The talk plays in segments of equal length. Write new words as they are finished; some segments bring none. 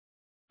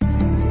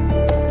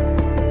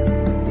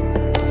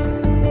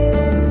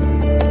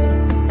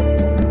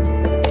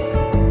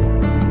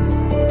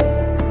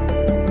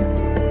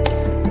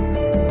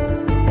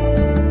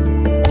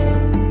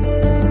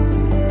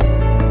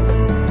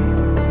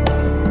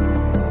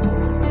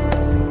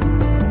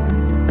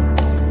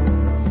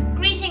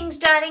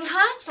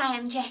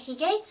I'm Jackie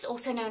Gates,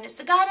 also known as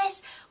the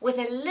Goddess, with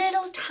a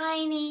little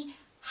tiny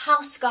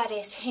house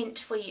goddess hint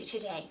for you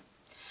today.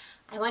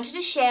 I wanted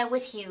to share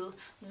with you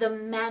the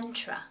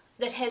mantra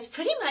that has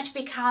pretty much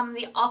become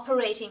the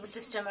operating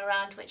system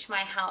around which my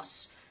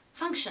house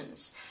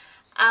functions.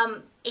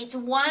 It's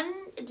one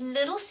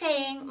little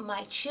saying,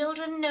 my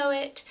children know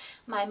it,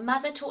 my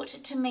mother taught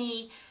it to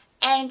me,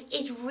 and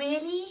it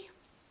really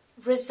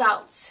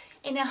results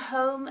in a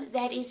home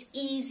that is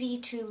easy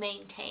to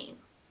maintain.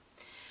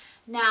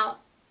 Now,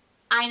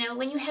 I know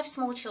when you have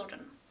small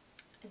children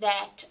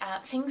that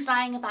things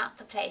lying about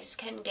the place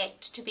can get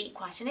to be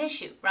quite an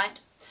issue, right?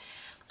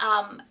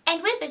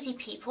 And we're busy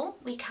people.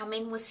 We come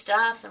in with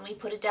stuff and we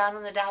put it down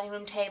on the dining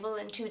room table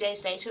and 2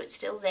 days later it's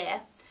still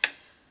there.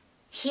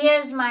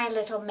 Here's my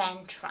little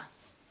mantra.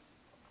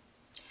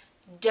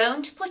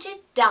 Don't put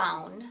it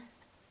down,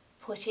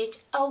 put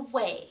it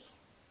away.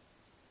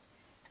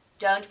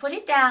 Don't put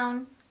it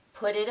down,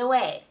 put it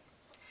away.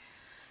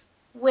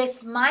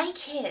 With my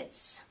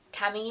kids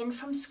coming in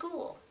from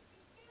school,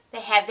 they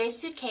have their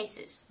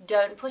suitcases.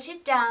 Don't put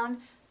it down,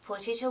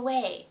 put it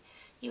away.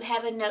 You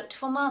have a note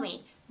for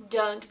mommy.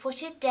 Don't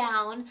put it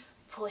down,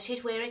 put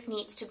it where it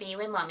needs to be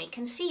where mommy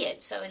can see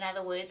it. So in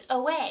other words,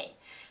 away.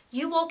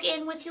 You walk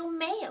in with your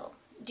mail.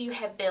 Do you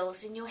have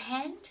bills in your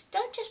hand?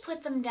 Don't just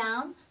put them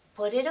down,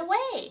 put it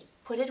away.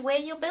 Put it where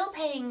your bill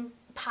paying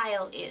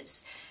pile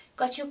is.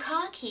 Got your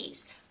car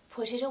keys?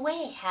 Put it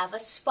away. Have a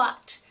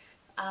spot.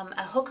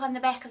 A hook on the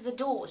back of the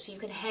door so you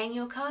can hang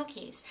your car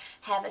keys.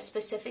 Have a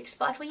specific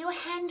spot where your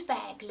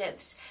handbag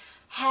lives.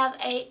 Have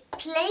a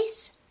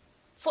place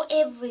for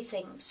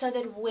everything so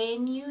that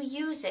when you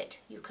use it,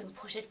 you can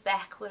put it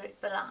back where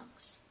it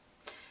belongs.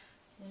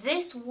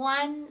 This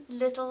one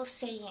little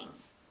saying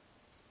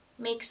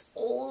makes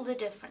all the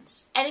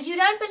difference. And if you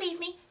don't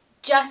believe me,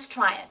 just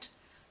try it.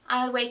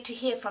 I'll wait to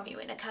hear from you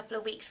in a couple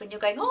of weeks when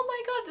you're going, oh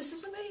my God, this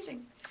is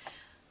amazing.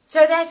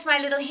 So that's my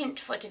little hint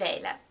for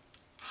today, love.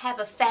 Have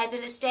a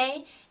fabulous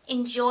day,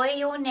 enjoy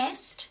your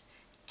nest,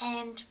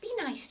 and be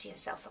nice to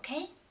yourself,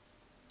 okay?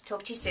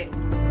 Talk to you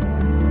soon.